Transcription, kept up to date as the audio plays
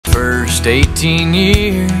first 18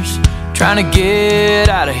 years trying to get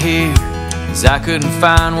out of here, 'cause I couldn't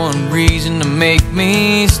find one reason to make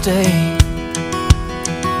me stay.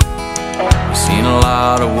 I've seen a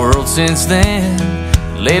lot of world since then.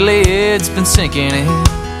 Lately it's been sinking in.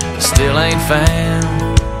 I still ain't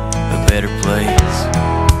found a better place.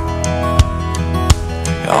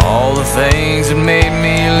 All the things that made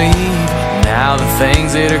me leave, now the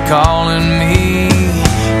things that are calling me.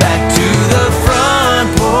 Back to the front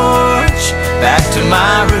porch, back to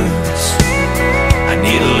my roots. I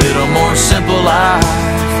need a little more simple life,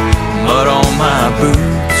 mud on my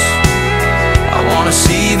boots. I wanna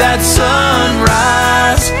see that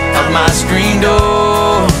sunrise out my screen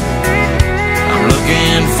door. I'm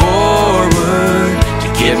looking forward to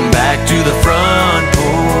getting back to the front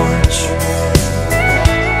porch.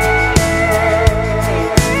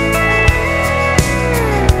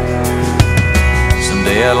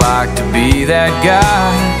 Someday I'd like to be that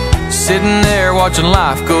guy, sitting there watching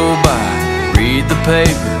life go by. Read the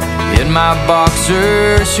paper in my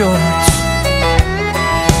boxer shorts.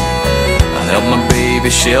 I help my baby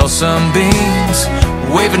shell some beans,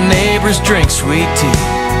 wave at neighbors, drink sweet tea,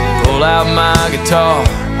 pull out my guitar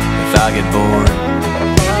if I get bored.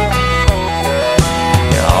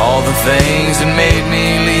 Yeah, all the things that made me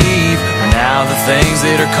leave are now the things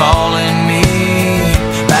that are calling me.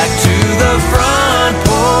 Back to the front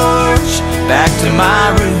porch, back to my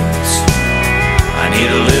roots. I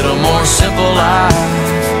need a little more simple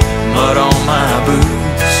life, mud on my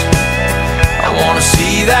boots. I wanna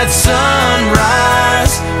see that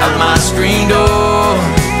sunrise out my screen door.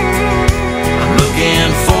 I'm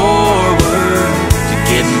looking forward to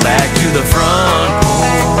getting back to the front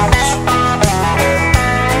porch.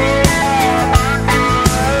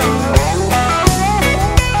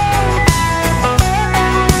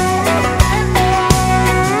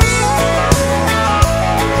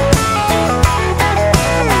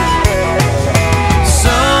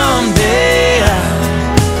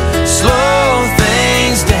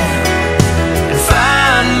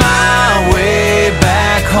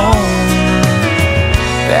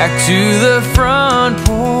 Back to the front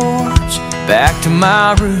porch, back to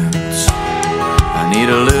my roots. I need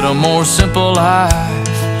a little more simple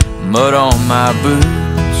life, mud on my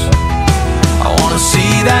boots. I wanna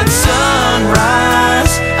see that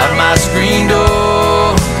sunrise out my screen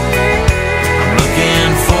door. I'm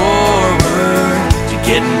looking forward to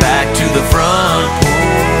getting back to the front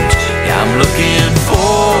porch. Yeah, I'm looking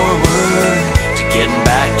forward to getting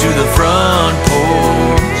back to the front porch.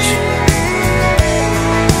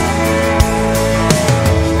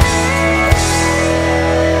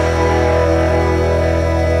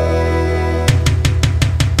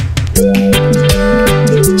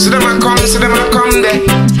 So them a come there.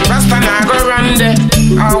 Rasta nah go run there.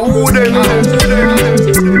 Who them?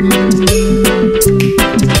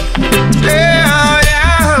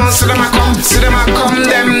 Yeah. So them a come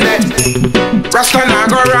them there. Rasta nah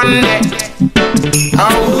go run there.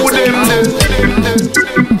 Who them?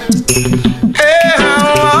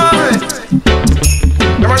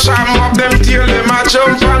 Them a sharpen up them tail, them a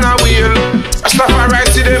jump on a wheel. Rastafari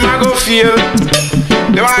see them a go feel.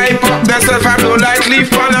 Them a hype up themself and blow like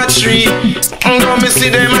leaf on a tree. Go me see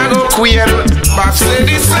them a go quail. Bob said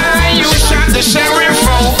this line, you shot the sheriff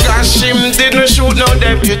out, cause him didn't shoot no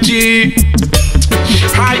deputy.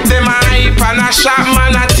 Hype them a hype and a sharp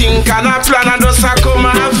man a think and a plan and just a come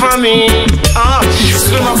out for me.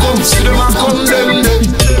 See them a come them.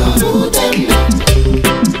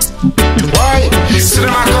 Why? See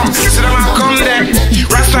them a come there.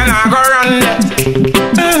 Rasta nah go run there.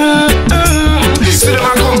 See them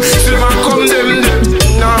a come them.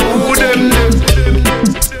 Now who them?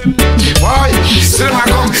 Why? See them a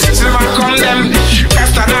come them.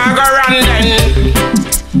 Rasta nah go run them.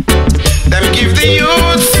 Them give the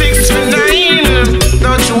youth 6 to 9.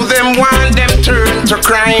 Don't you them want them turn to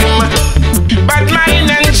crime? Bad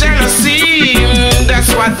mind and jealousy,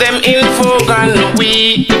 that's what them info gonna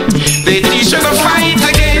we. They teach you to fight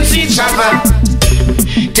against each other.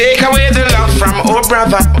 Take away the love from our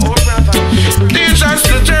brother. Teach us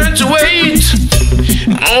to turn to hate.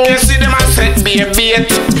 You see them a set be a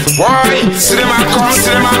bait. Why? See them a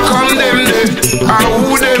come them there.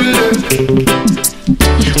 Who them there?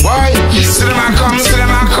 Why? See them a come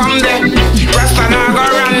there. Rasta nah go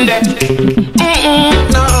run there.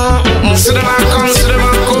 No. See them a come there.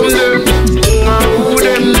 Who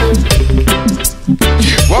them there?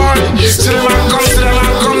 Why? See them a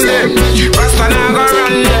come there. Rasta nah go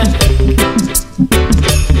run there.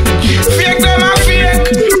 Fake them a fake.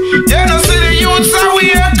 You know see the youths are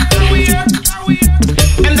weak.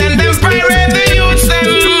 And then them pirate the youths them,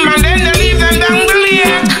 and then they leave them down the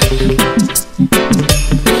lake.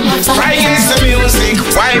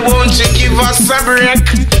 break.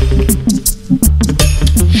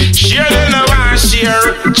 Share them no one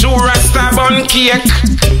share. Two Rasta bun cake.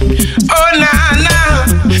 Oh nah nah.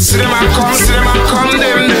 See them a come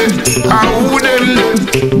them. Who them?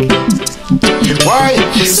 Why?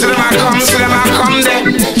 See them a come them.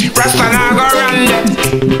 Rasta nah go run them.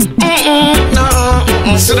 No.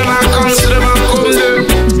 See them a come them.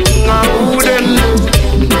 Who them?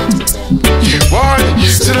 Why?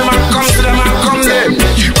 See them a come them.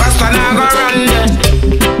 Rasta nah go run them.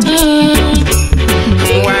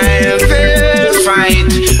 While they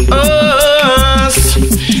fight us,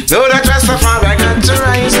 know that Rastafari got to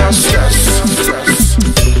rise us.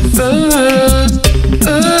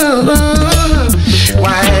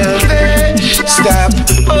 While they stop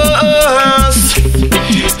us,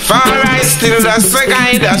 far right still that's the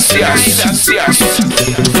guide us, yes.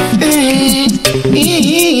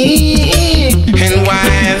 And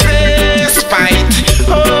while they spite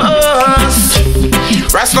us,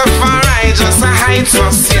 Rastafari just a heights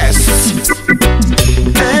us, yes.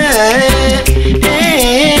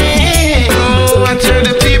 I tell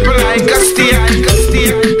the people like a steak.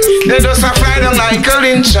 They just a fly down like a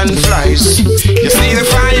lynch and flies. You see the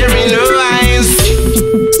fire in their eyes,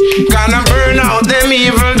 gonna burn out them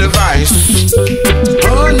evil device.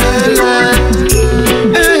 Oh na na.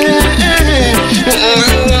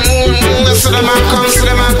 So them a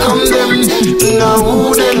come them. Now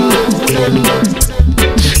who them?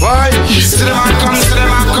 Why? See them a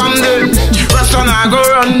come them. Rasta nah go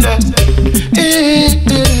run them.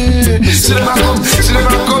 See them a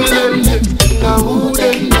come them. Now who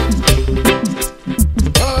them?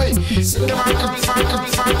 Why? See them a come.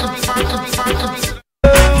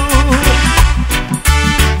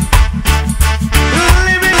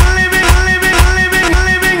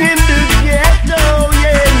 Living in the ghetto,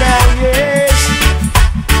 yeah, now yes.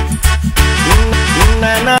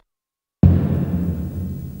 Nah.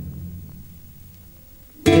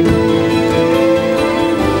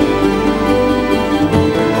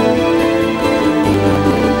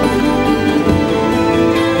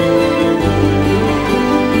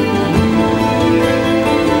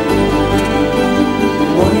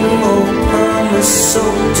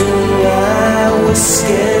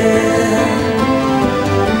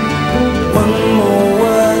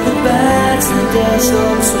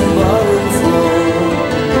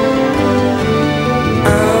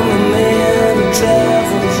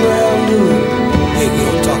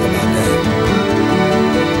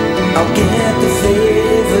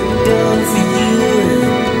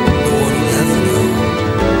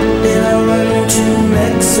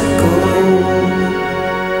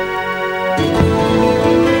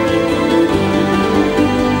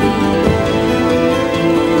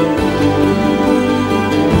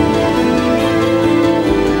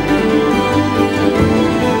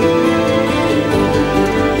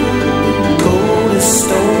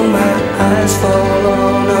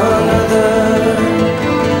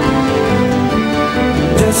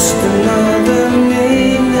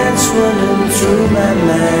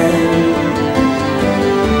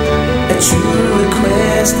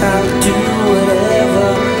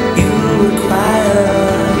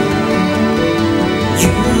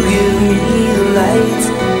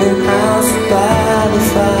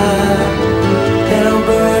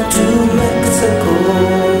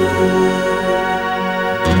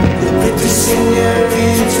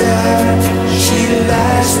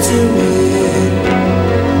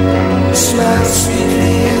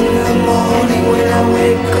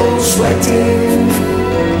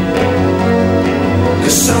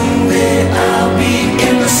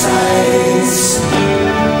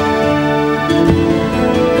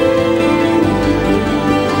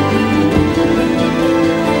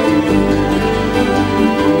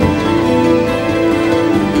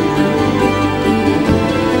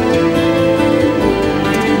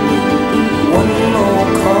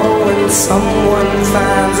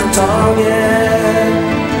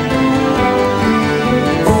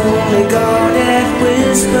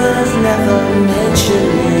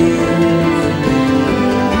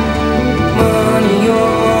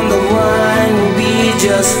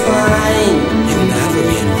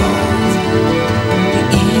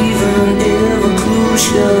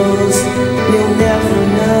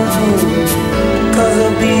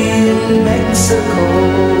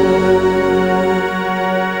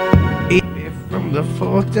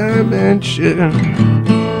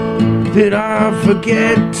 Did I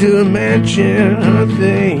forget to mention a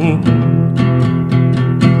thing?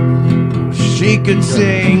 She could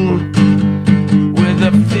sing with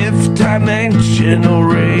a fifth dimensional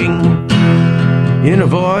ring in a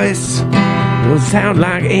voice They'll sound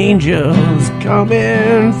like angels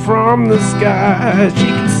coming from the sky. She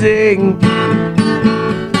could sing.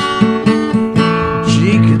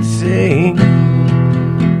 She could sing.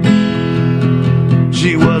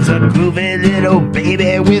 She was a groovy little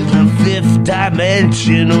baby with a fifth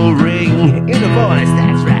dimensional ring in a voice.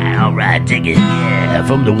 That's right, all right, dig it, yeah.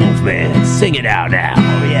 From the Wolfman, sing it out now,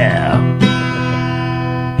 yeah.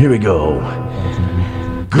 Here we go.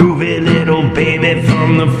 Groovy little baby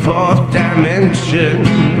from the fourth dimension.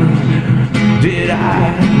 Did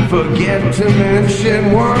I forget to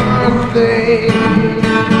mention one thing?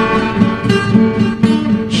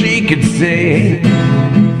 She could sing.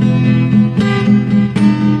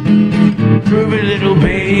 Groovy little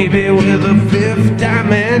baby with a fifth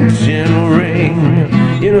dimensional ring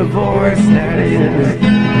in a voice that is.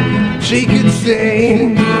 She could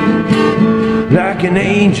sing like an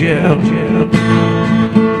angel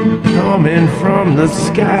coming from the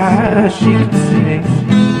sky. She could sing.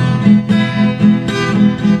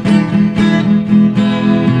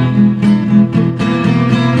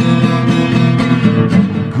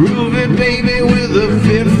 Groovy baby with a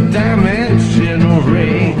fifth dimensional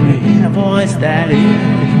ring in a voice that is,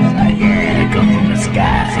 yeah, come from the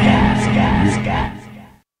sky, sky, sky, sky.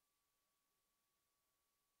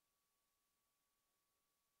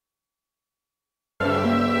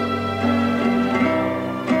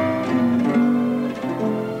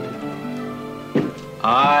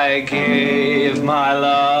 I gave my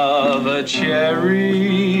love a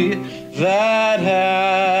cherry that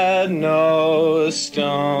had no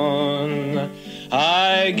stone.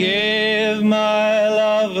 I gave my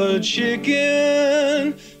love a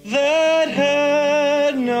chicken that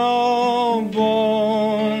had no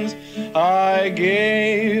bones. I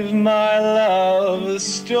gave my love a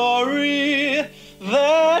story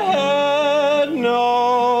that had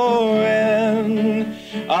no end.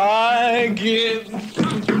 I give...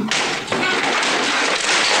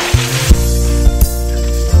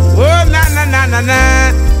 Oh, na na na na na.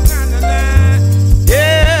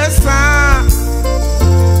 Yes,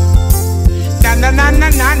 na na na na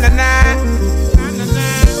na na na.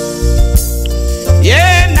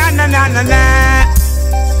 Yeah, na na na na na.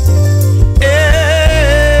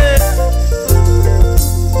 Yeah,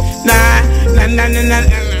 na na na na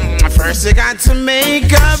na. First you got to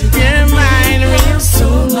make up your mind real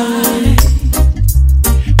soon.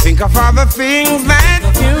 Think of all the things that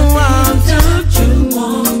you want to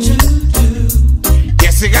do.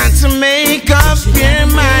 Yes, you got to make up your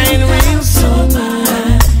mind real soon.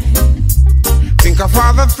 Think of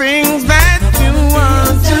all the things that you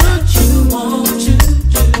want to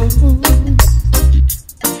do.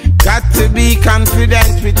 Got to be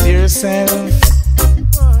confident with yourself.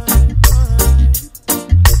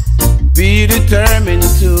 Be determined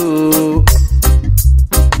to.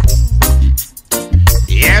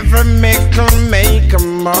 Every mickle make a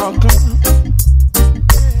muckle.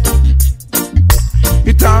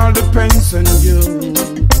 It all depends on you.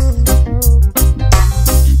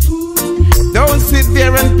 Don't sit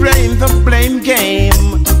there and play the blame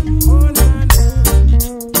game.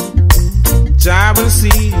 Jah will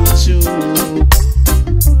see you through.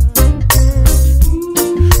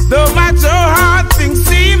 No matter how hard things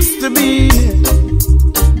seems to be,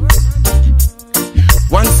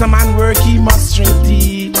 once a man work, he must drink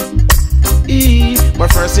tea.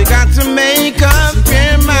 But first you got to make up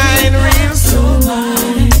your mind real soon.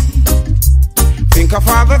 Think of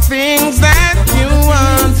all the things that you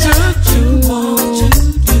want to do.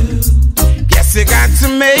 Yes, you got to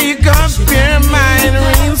make up your mind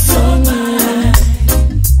real soon.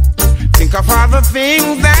 Think of all the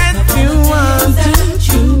things that you want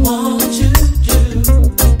to do.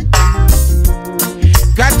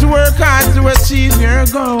 Got to work hard to achieve your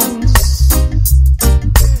goals.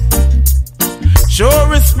 Show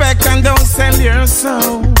respect and don't sell your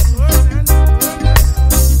soul.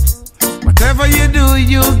 Whatever you do,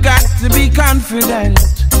 you got to be confident.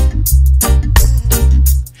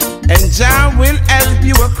 And Jah will help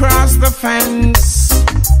you across the fence.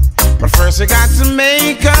 But first you got to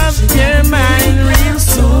make up your mind real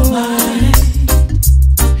soon.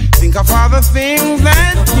 Think of all the things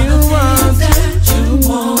that you want to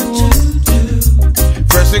do.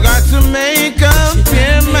 First you got to make up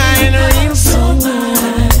your mind real soon.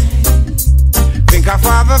 Think of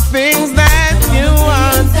all the things that you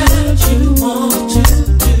want to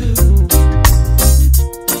do.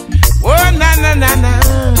 Oh, na na na na.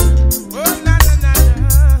 Oh, na na na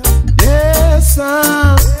na. Yes,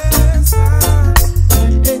 sir.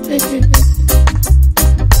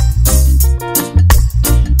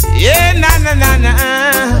 Yeah, na na na na.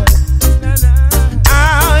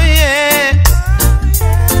 Oh yeah.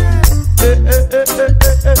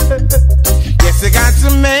 Yes, you got to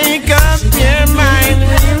make up your mind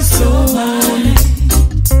real soon.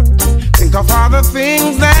 Think of all the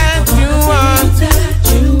things that you want to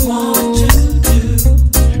do.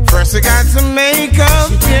 First you got to make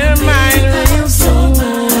up your mind real soon.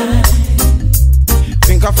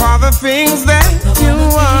 Think of all the things that you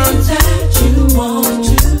want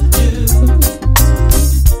to do.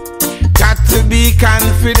 Got to be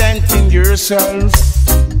confident in yourself.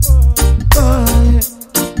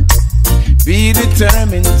 Be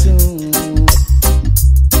determined to.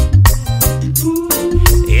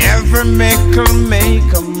 Every make'll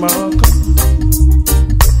make a mark.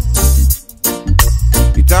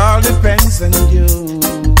 It all depends on you.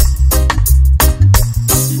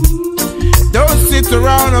 Don't sit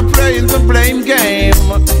around and playing the blame game.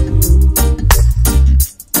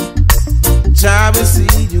 Jah will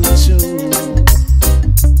see you through.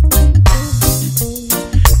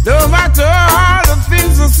 No matter all the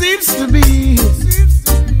things that seems to be,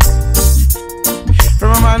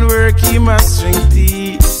 from a man work he must drink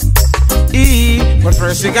tea. But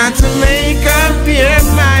first you got to make up your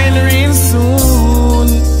mind real soon.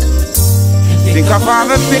 Think of all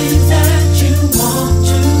the things that you want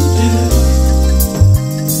to do.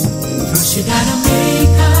 First you gotta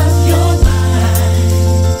make up your mind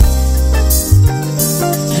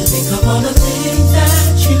and think of all the things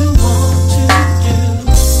that you want to do.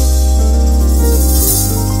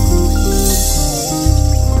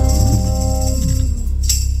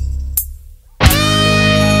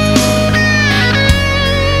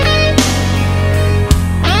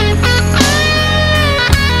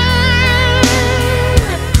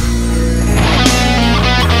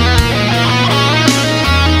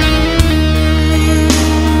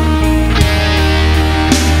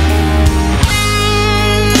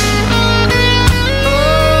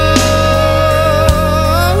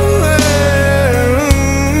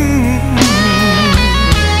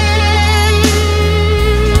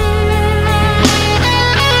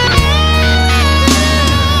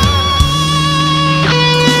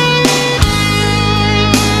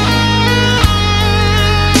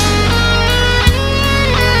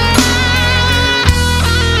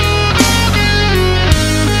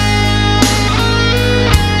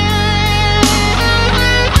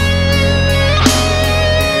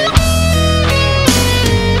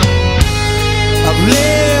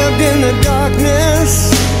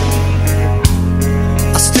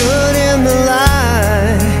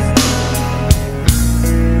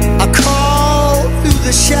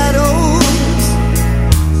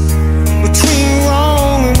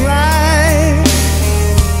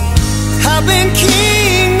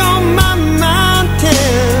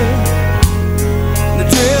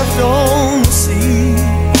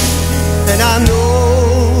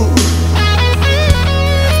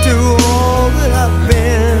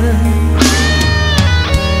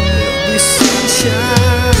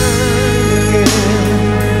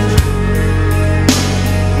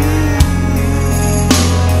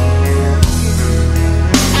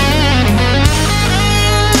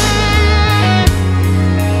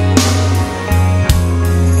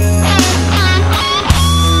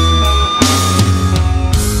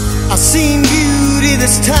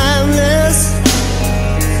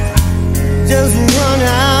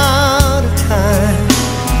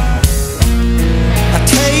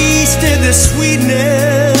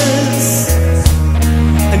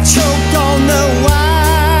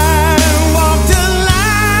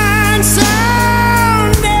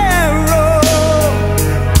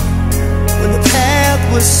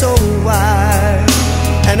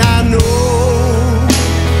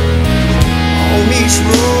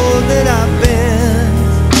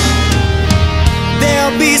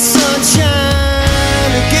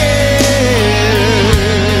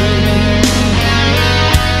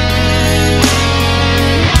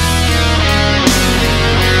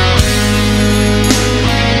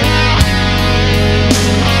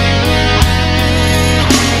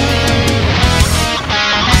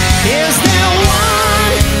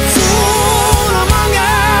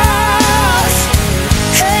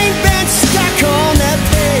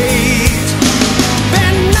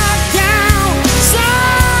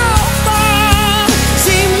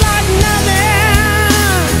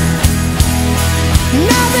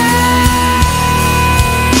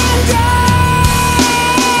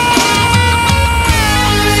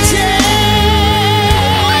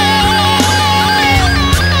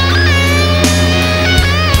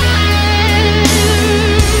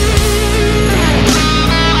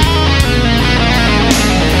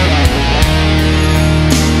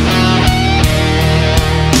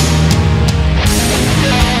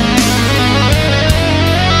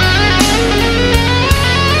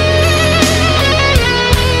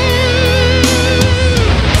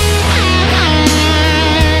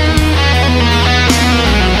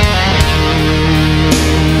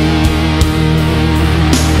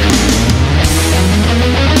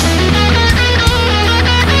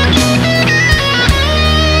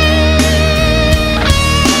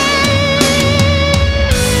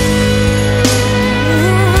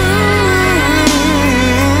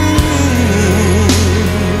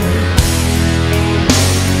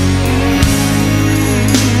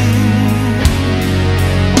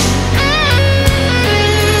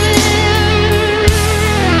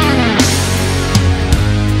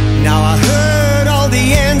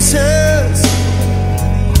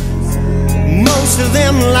 to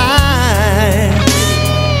them lines.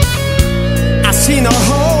 I seen the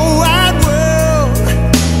whole wide world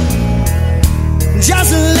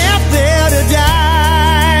just left there to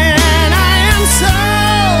die. And I am so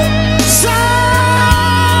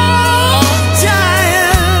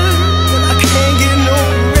tired, I can't get no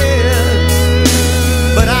rest.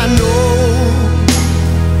 But I know,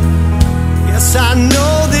 yes I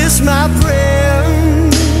know this my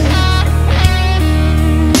friend.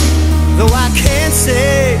 Though I can't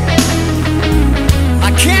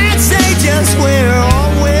say just where or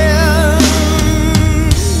when,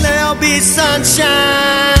 there'll be sunshine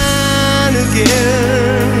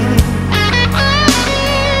again.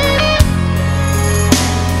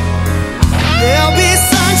 There'll be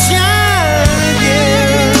sunshine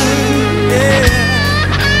again, yeah.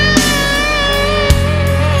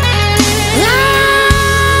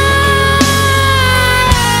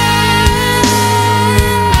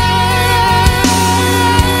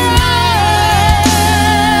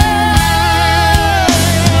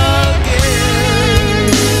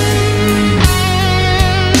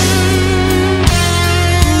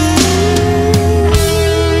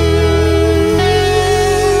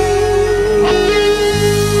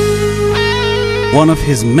 One of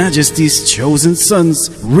His Majesty's chosen sons,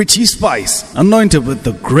 Richie Spice, anointed with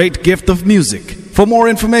the great gift of music. For more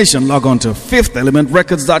information, log on to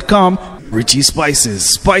fifthelementrecords.com. Richie Spice's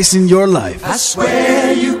Spicing Your Life. I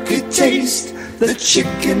swear you could taste the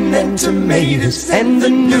chicken and tomatoes and the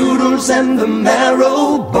noodles and the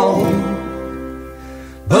marrow bone.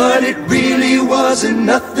 But it really wasn't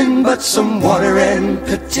nothing but some water and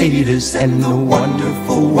potatoes and the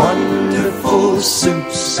wonderful, wonderful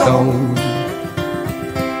soup stone.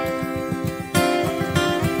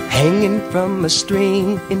 Hanging from a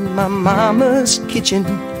string in my mama's kitchen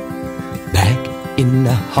back in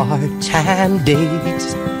the hard time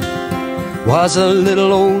days was a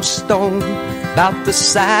little old stone about the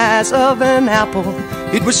size of an apple.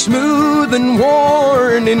 It was smooth and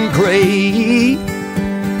worn and gray.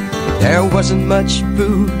 There wasn't much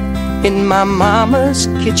food in my mama's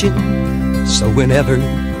kitchen, so whenever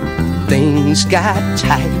things got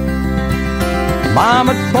tight,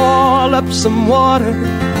 Mama'd boil up some water,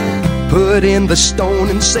 put in the stone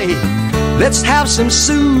and say, let's have some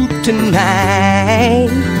soup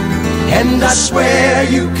tonight. And I swear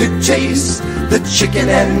you could taste the chicken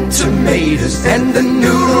and tomatoes and the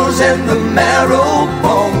noodles and the marrow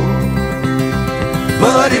bone.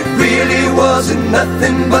 But it really wasn't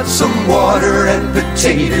nothing but some water and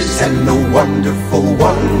potatoes and the wonderful,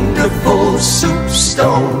 wonderful soup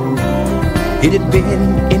stone. It had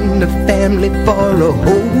been in the family for a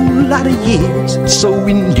whole lot of years, so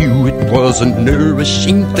we knew it was a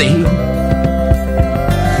nourishing thing.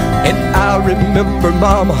 And I remember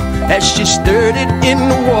Mama as she stirred it in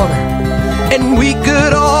the water, and we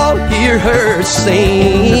could all hear her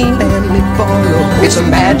sing. The family for it's a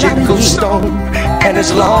magical stone, and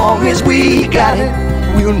as long as we got it,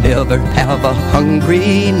 we'll never have a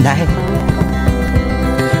hungry night.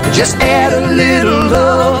 Just add a little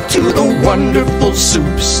love to the wonderful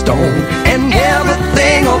soup stone, and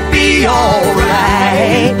everything'll be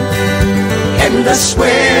alright. And I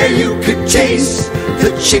swear you could taste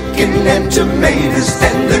the chicken and tomatoes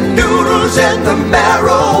and the noodles and the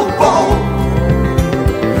marrow bone.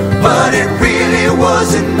 But it really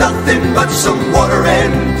wasn't nothing but some water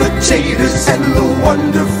and potatoes and the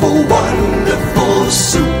wonderful, wonderful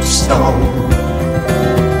soup stone.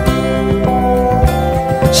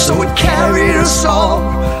 So it carried us all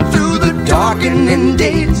through the darkening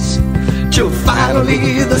days till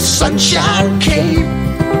finally the sunshine came,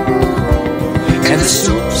 and the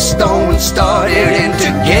soup stone started in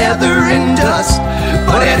together in dust,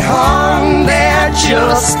 but it hung there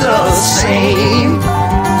just the same.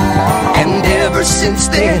 And ever since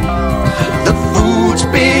then the food's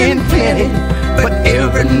been plenty, but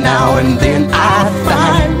every now and then I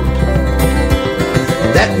find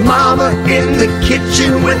that Mama in the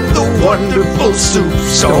kitchen with the wonderful soup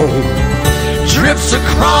stone drifts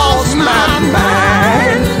across my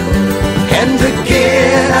mind. And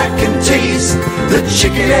again I can taste the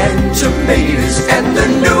chicken and tomatoes and the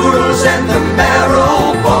noodles and the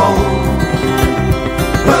marrow bone.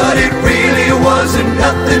 But it really wasn't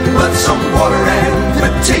nothing but some water and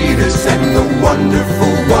potatoes and the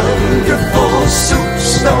wonderful, wonderful soup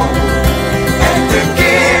stone. And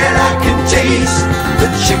again I can taste the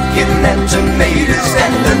chicken and tomatoes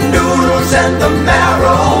and the noodles and the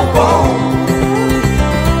marrow bone.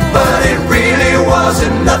 But it really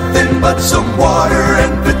wasn't nothing but some water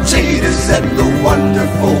and potatoes and the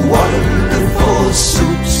wonderful, wonderful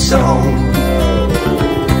soup stone.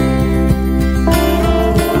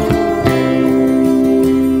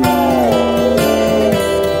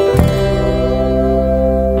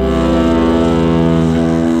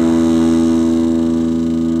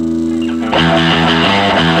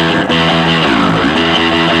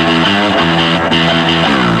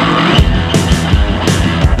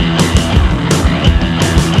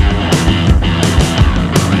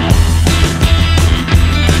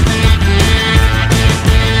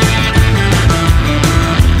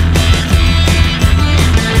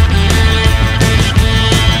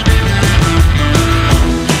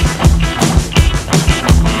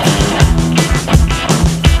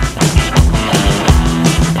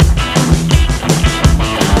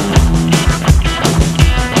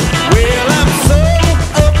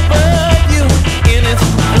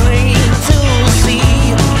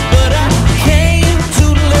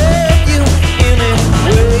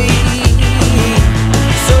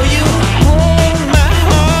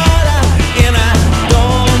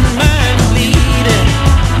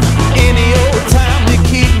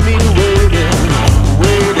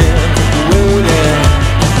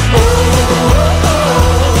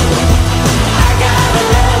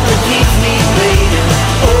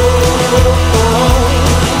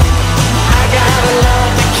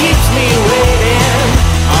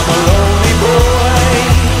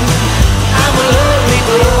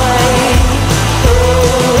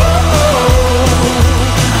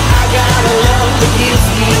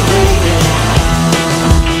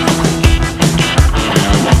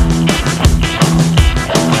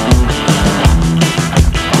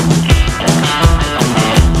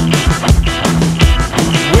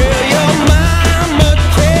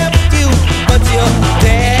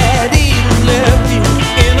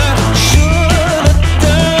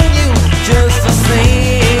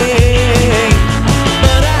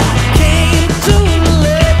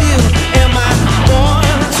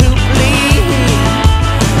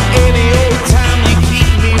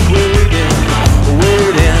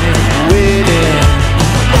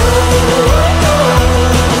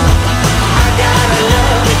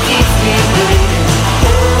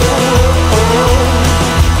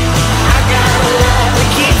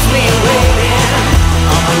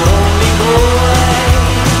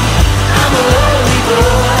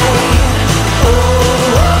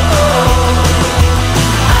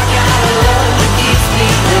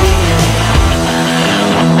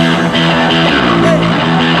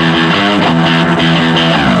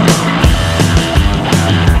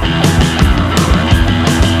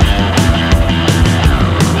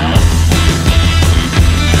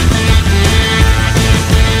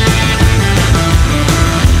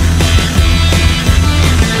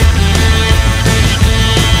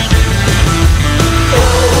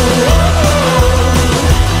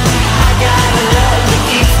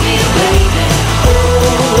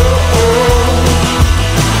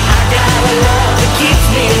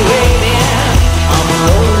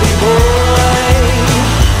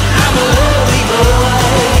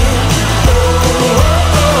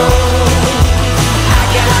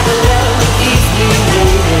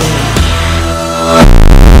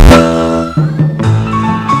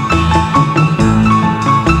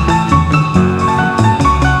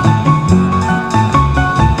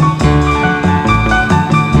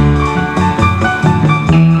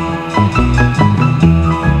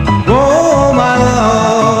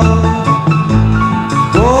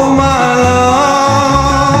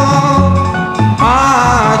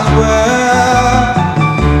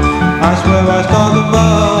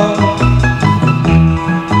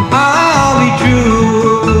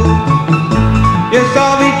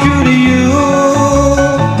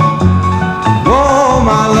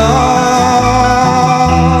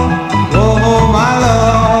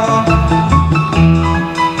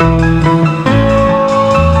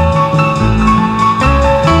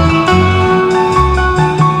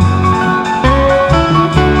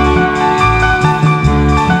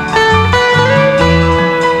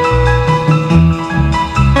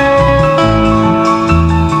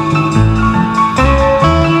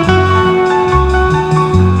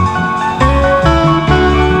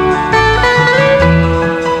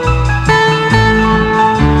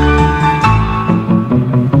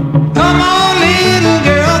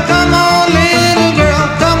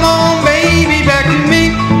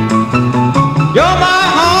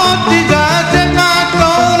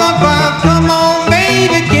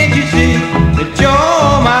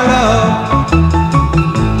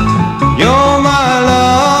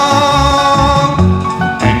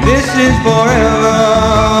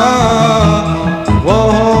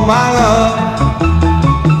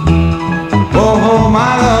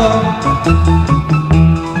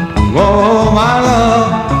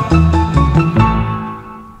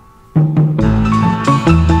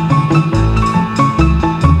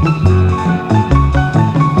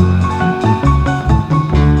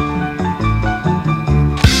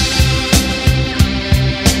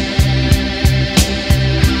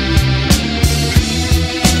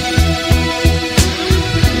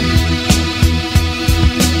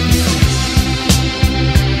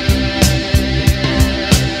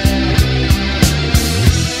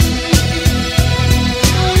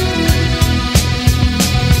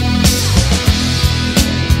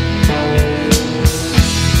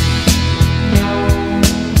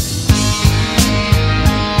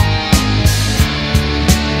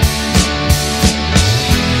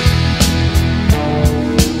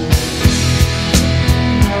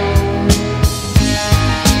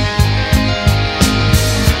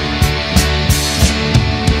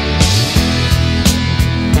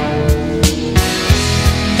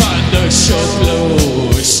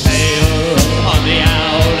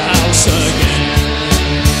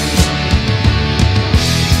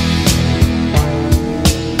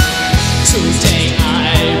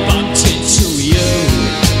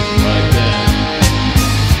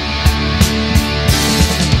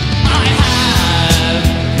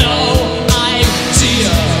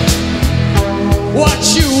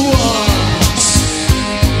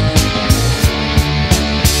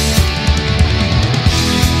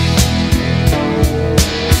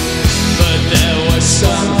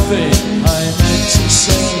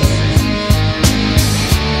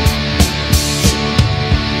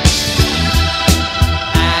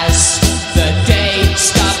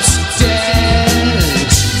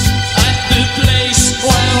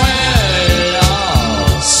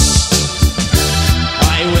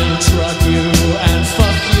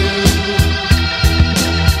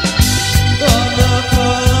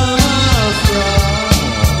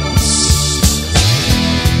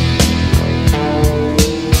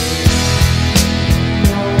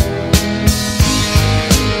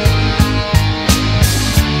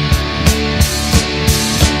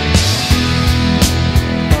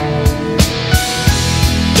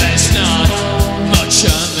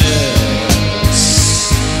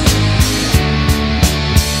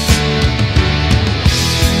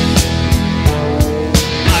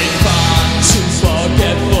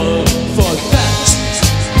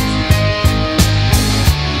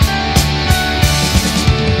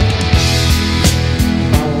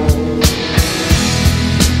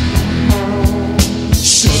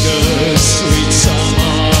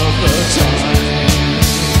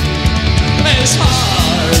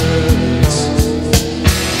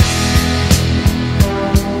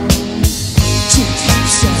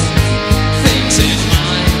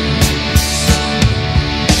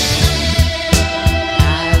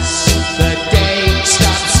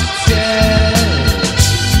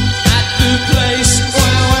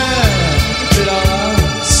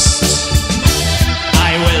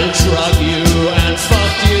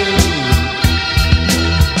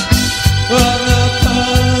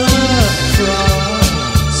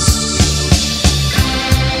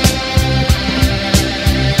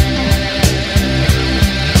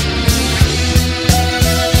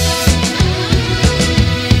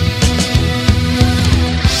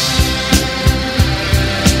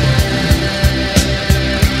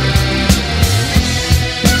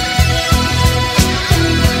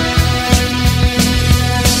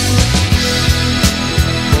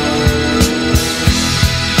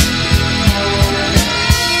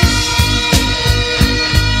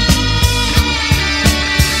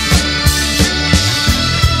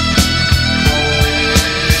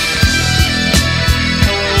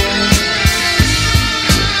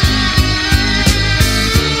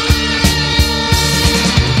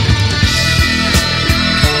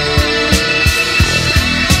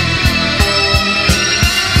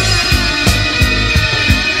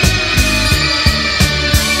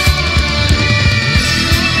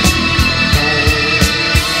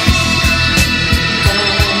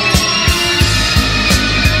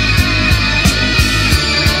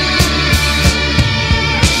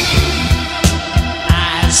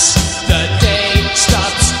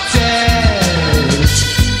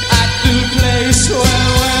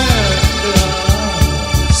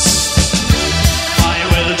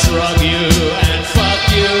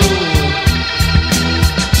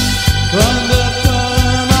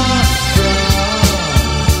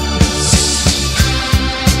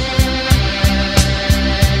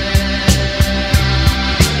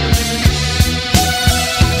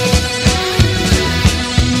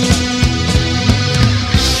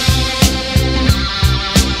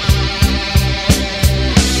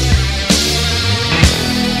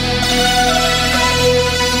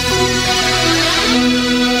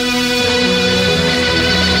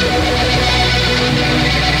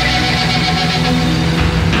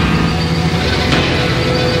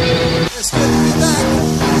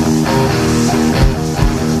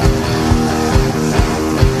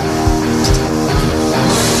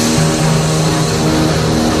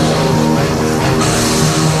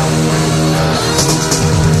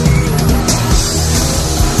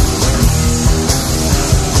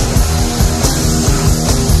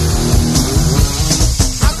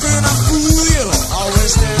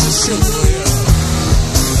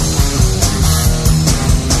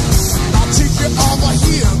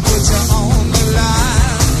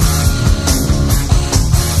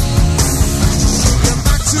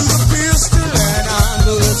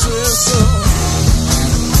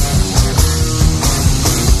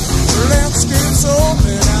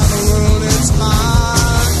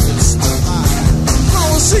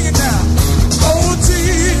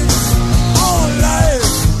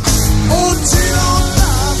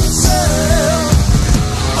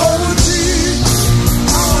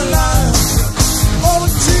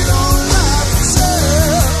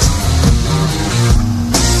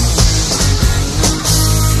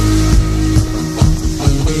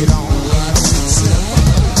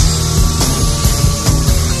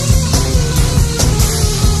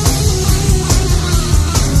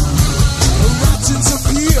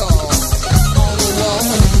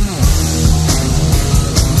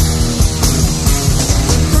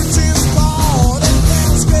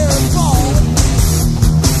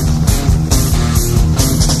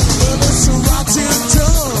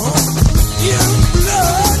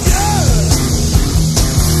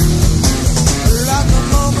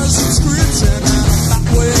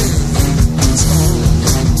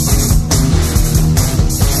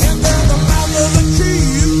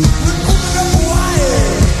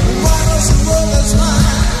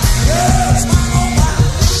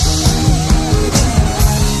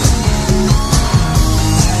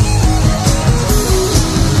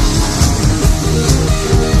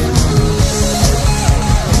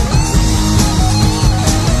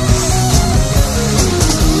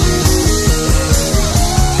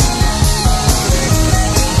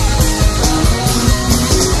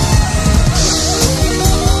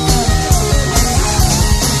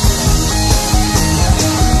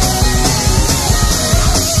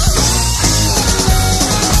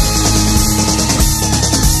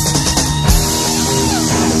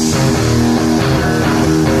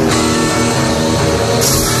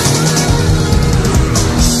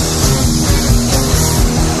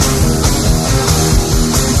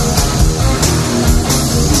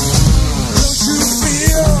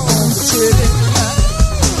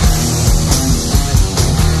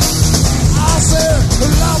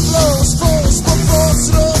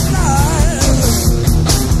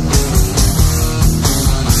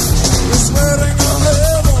 sweating of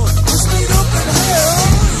heaven. Let's meet up in hell,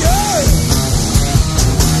 yeah.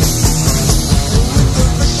 With the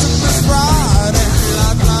victimless pride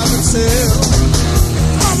and life itself.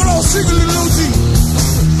 Come on, sing a little OG.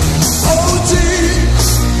 OG,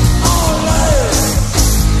 all night.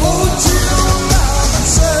 OG on life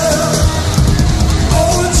itself.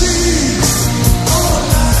 OG, all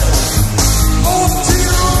night. OG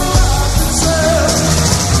on life itself. OG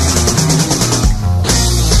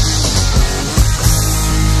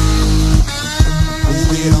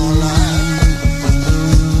on life. OG on life itself. OG on life.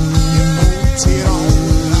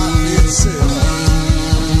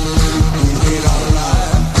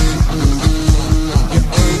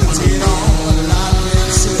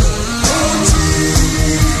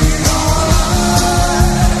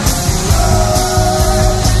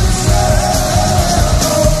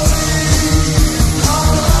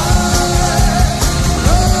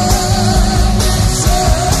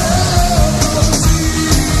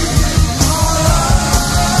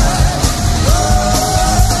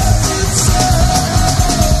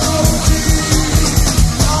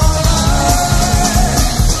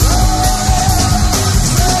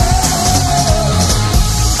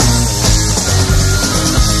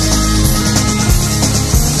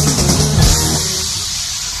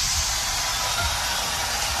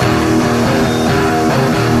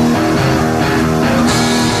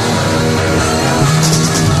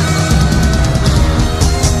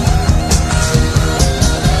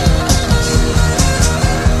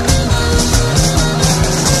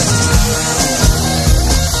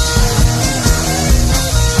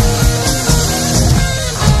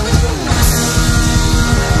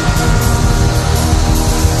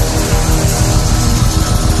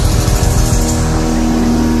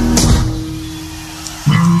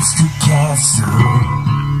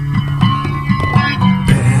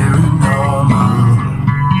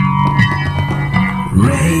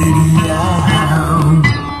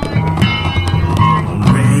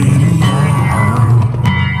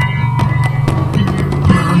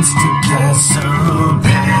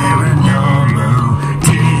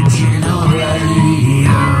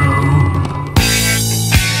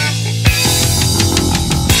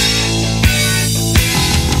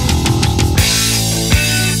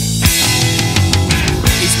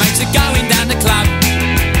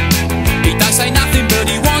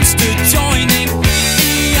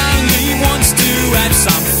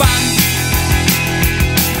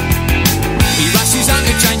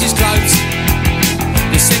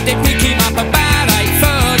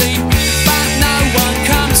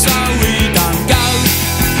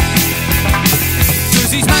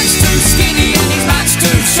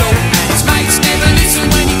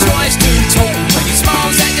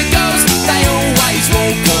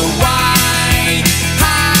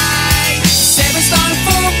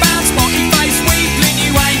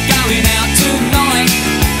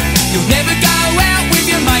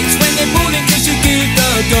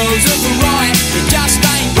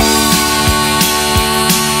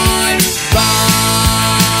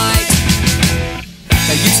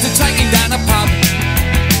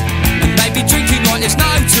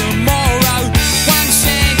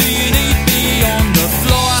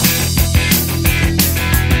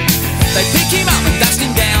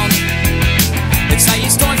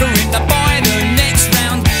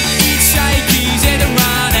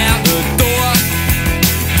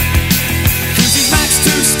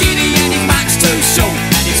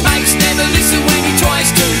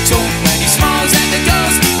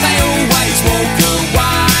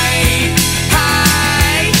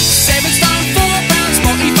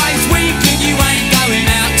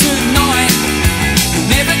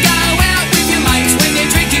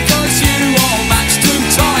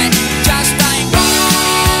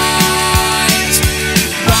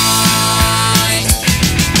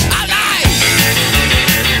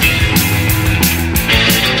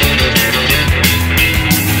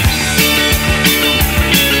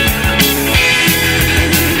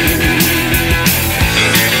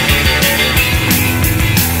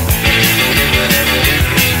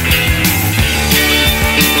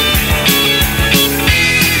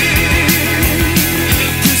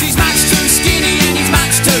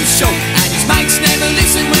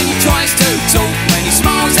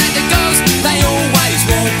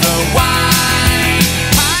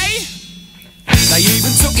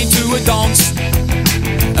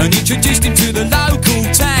 introduced him to the local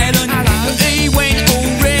talent, but he went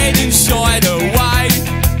all red and shied away.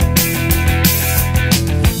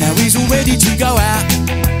 Now he's all ready to go out.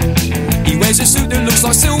 He wears a suit that looks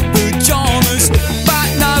like silk boots.